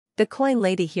the coin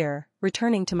lady here,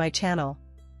 returning to my channel.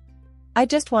 I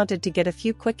just wanted to get a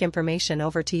few quick information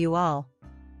over to you all.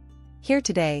 Here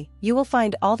today, you will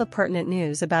find all the pertinent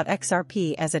news about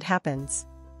XRP as it happens.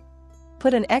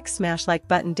 Put an X smash like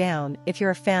button down if you're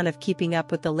a fan of keeping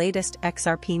up with the latest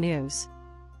XRP news.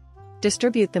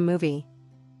 Distribute the movie.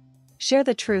 Share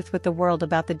the truth with the world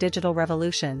about the digital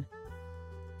revolution.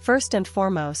 First and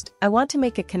foremost, I want to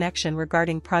make a connection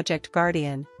regarding Project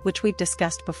Guardian, which we've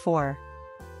discussed before.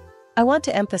 I want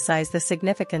to emphasize the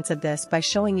significance of this by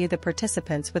showing you the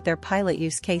participants with their pilot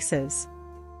use cases.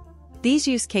 These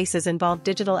use cases involve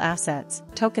digital assets,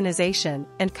 tokenization,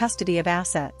 and custody of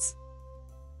assets.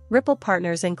 Ripple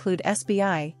partners include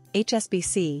SBI,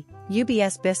 HSBC,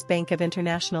 UBS BIS Bank of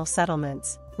International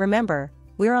Settlements, remember,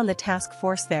 we're on the task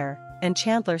force there, and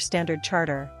Chandler Standard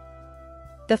Charter.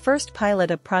 The first pilot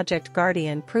of Project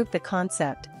Guardian proved the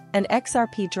concept, and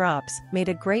XRP Drops made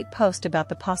a great post about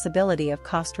the possibility of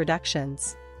cost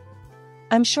reductions.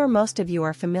 I'm sure most of you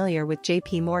are familiar with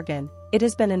JP Morgan. It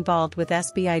has been involved with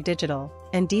SBI Digital,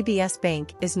 and DBS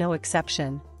Bank is no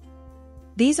exception.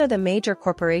 These are the major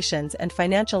corporations and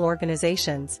financial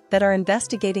organizations that are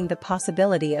investigating the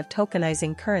possibility of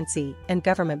tokenizing currency and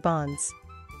government bonds.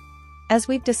 As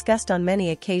we've discussed on many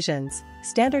occasions,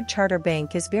 Standard Chartered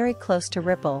Bank is very close to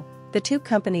Ripple. The two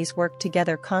companies work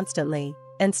together constantly,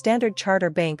 and Standard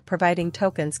Chartered Bank providing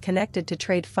tokens connected to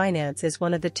trade finance is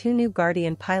one of the two new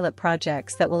Guardian pilot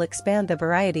projects that will expand the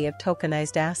variety of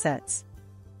tokenized assets.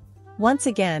 Once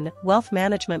again, wealth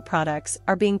management products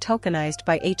are being tokenized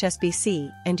by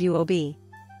HSBC and UOB.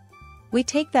 We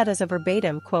take that as a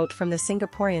verbatim quote from the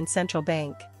Singaporean Central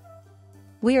Bank.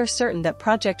 We are certain that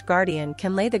Project Guardian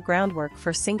can lay the groundwork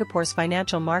for Singapore's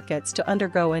financial markets to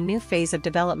undergo a new phase of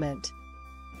development.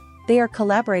 They are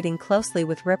collaborating closely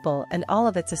with Ripple and all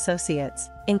of its associates,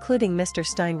 including Mr.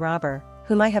 Stein Robber,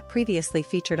 whom I have previously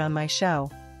featured on my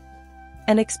show.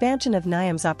 An expansion of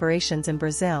NIAM's operations in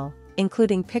Brazil,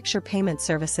 including picture payment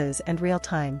services and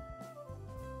real-time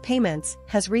payments,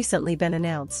 has recently been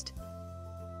announced.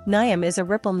 NIAM is a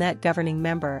RippleNet governing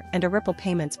member and a Ripple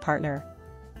Payments partner.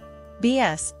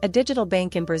 BS, a digital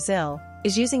bank in Brazil,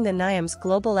 is using the NIAM's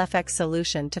global FX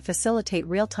solution to facilitate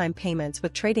real-time payments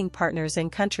with trading partners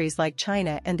in countries like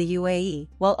China and the UAE,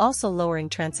 while also lowering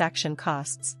transaction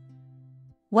costs.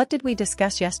 What did we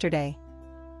discuss yesterday?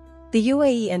 The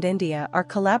UAE and India are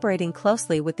collaborating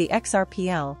closely with the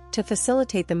XRPL to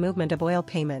facilitate the movement of oil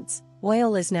payments.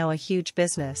 Oil is now a huge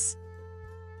business.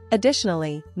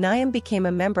 Additionally, NIAM became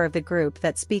a member of the group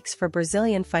that speaks for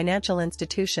Brazilian financial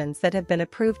institutions that have been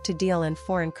approved to deal in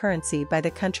foreign currency by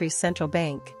the country's central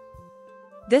bank.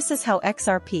 This is how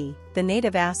XRP, the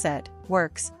native asset,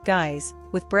 works, guys,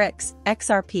 with BRICS,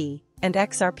 XRP, and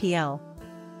XRPL.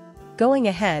 Going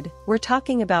ahead, we're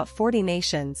talking about 40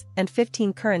 nations and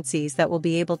 15 currencies that will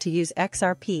be able to use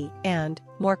XRP and,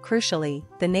 more crucially,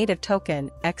 the native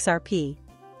token, XRP.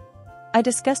 I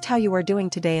discussed how you are doing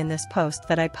today in this post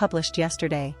that I published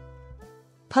yesterday.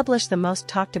 Publish the most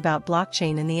talked about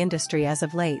blockchain in the industry as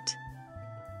of late.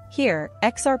 Here,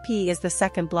 XRP is the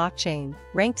second blockchain,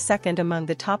 ranked second among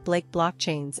the top Lake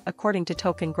blockchains according to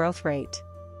token growth rate.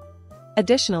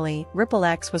 Additionally,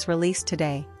 RippleX was released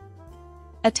today.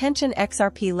 Attention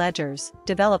XRP ledgers,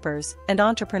 developers, and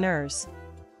entrepreneurs.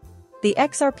 The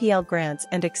XRPL Grants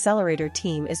and Accelerator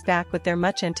team is back with their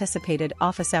much-anticipated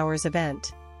office hours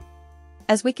event.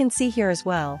 As we can see here as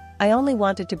well, I only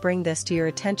wanted to bring this to your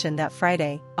attention that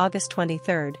Friday, August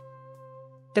 23rd.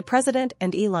 The President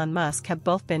and Elon Musk have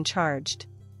both been charged.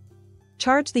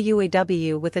 Charged the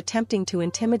UAW with attempting to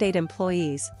intimidate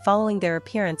employees following their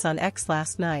appearance on X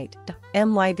last night.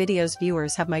 My videos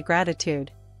viewers have my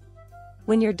gratitude.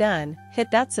 When you're done,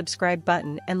 hit that subscribe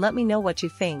button and let me know what you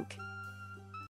think.